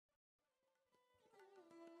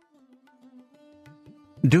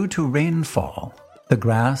Due to rainfall, the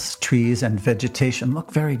grass, trees, and vegetation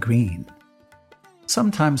look very green.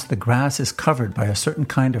 Sometimes the grass is covered by a certain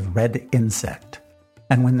kind of red insect,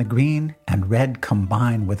 and when the green and red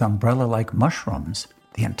combine with umbrella-like mushrooms,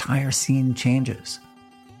 the entire scene changes,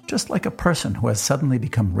 just like a person who has suddenly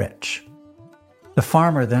become rich. The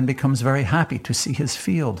farmer then becomes very happy to see his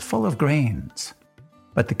field full of grains,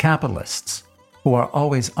 but the capitalists, who are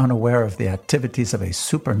always unaware of the activities of a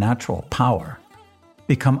supernatural power,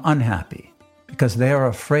 become unhappy because they are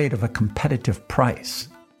afraid of a competitive price.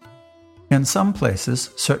 In some places,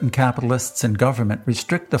 certain capitalists and government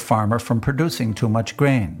restrict the farmer from producing too much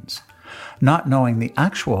grains, not knowing the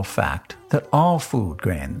actual fact that all food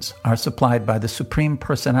grains are supplied by the Supreme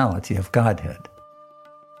Personality of Godhead.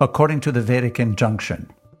 According to the Vedic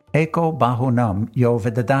injunction, Eko Bahunam Yo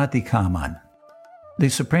Vedadati Kaman, the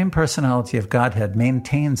Supreme Personality of Godhead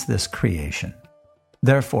maintains this creation.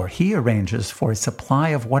 Therefore, he arranges for a supply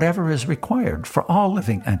of whatever is required for all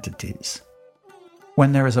living entities.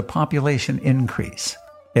 When there is a population increase,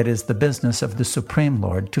 it is the business of the Supreme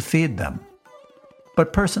Lord to feed them.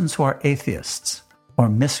 But persons who are atheists or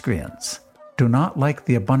miscreants do not like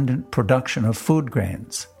the abundant production of food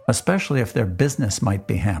grains, especially if their business might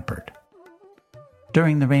be hampered.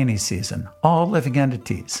 During the rainy season, all living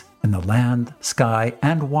entities in the land, sky,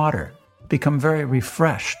 and water become very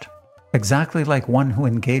refreshed, exactly like one who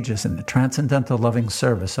engages in the transcendental loving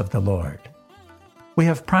service of the Lord. We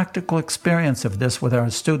have practical experience of this with our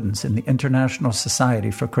students in the International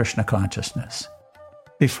Society for Krishna Consciousness.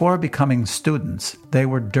 Before becoming students, they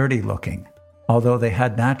were dirty-looking, although they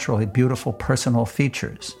had naturally beautiful personal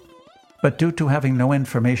features. But due to having no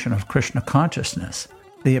information of Krishna consciousness,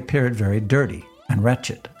 they appeared very dirty and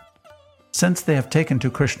wretched. Since they have taken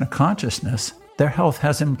to Krishna consciousness, their health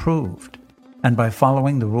has improved, and by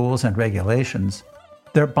following the rules and regulations,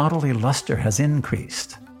 their bodily luster has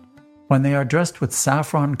increased. When they are dressed with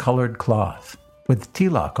saffron-colored cloth, with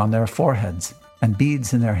tilak on their foreheads and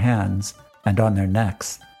beads in their hands and on their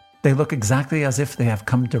necks, they look exactly as if they have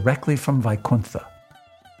come directly from Vaikuntha.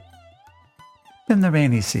 In the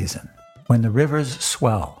rainy season, when the rivers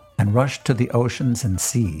swell and rush to the oceans and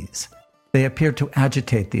seas, they appear to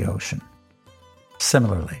agitate the ocean.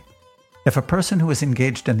 Similarly, if a person who is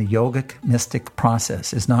engaged in the yogic mystic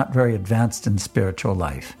process is not very advanced in spiritual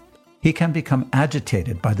life, he can become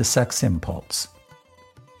agitated by the sex impulse.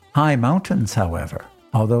 High mountains, however,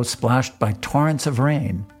 although splashed by torrents of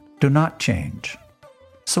rain, do not change.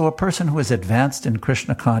 So a person who is advanced in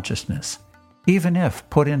Krishna consciousness, even if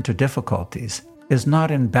put into difficulties, is not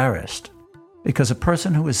embarrassed, because a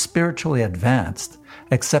person who is spiritually advanced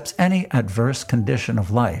accepts any adverse condition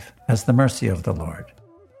of life as the mercy of the Lord,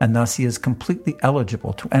 and thus he is completely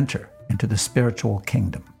eligible to enter into the spiritual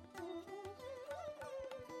kingdom.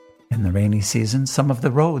 In the rainy season, some of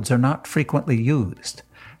the roads are not frequently used,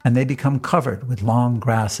 and they become covered with long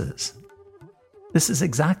grasses. This is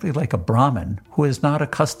exactly like a Brahmin who is not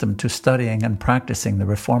accustomed to studying and practicing the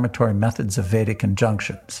reformatory methods of Vedic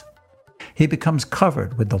injunctions. He becomes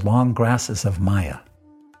covered with the long grasses of Maya.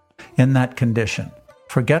 In that condition,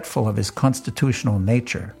 forgetful of his constitutional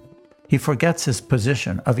nature, he forgets his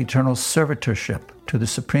position of eternal servitorship to the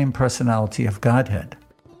Supreme Personality of Godhead.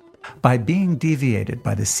 By being deviated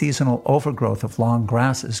by the seasonal overgrowth of long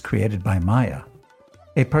grasses created by Maya,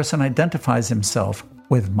 a person identifies himself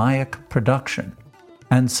with Mayic production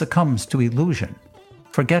and succumbs to illusion,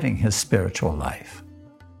 forgetting his spiritual life.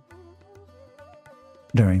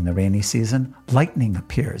 During the rainy season, lightning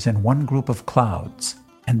appears in one group of clouds,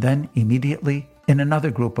 and then immediately in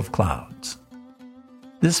another group of clouds.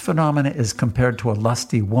 This phenomena is compared to a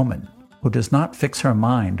lusty woman who does not fix her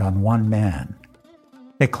mind on one man.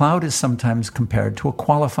 A cloud is sometimes compared to a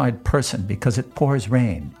qualified person because it pours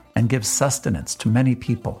rain and gives sustenance to many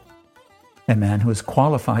people. A man who is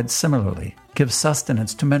qualified similarly gives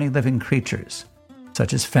sustenance to many living creatures,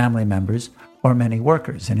 such as family members or many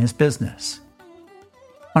workers in his business.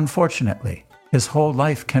 Unfortunately, his whole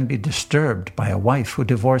life can be disturbed by a wife who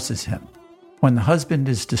divorces him. When the husband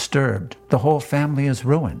is disturbed, the whole family is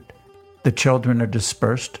ruined. The children are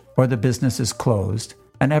dispersed, or the business is closed,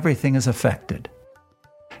 and everything is affected.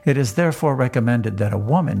 It is therefore recommended that a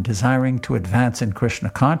woman desiring to advance in Krishna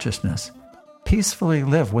consciousness peacefully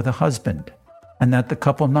live with a husband, and that the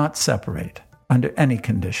couple not separate under any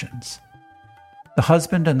conditions. The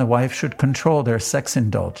husband and the wife should control their sex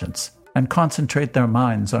indulgence and concentrate their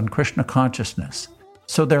minds on Krishna consciousness,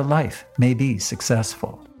 so their life may be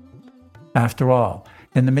successful. After all,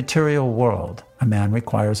 in the material world, a man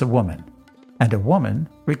requires a woman, and a woman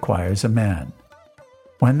requires a man.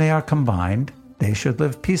 When they are combined, they should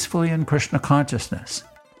live peacefully in Krishna consciousness,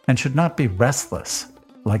 and should not be restless,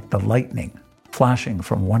 like the lightning flashing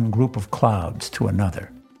from one group of clouds to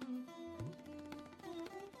another.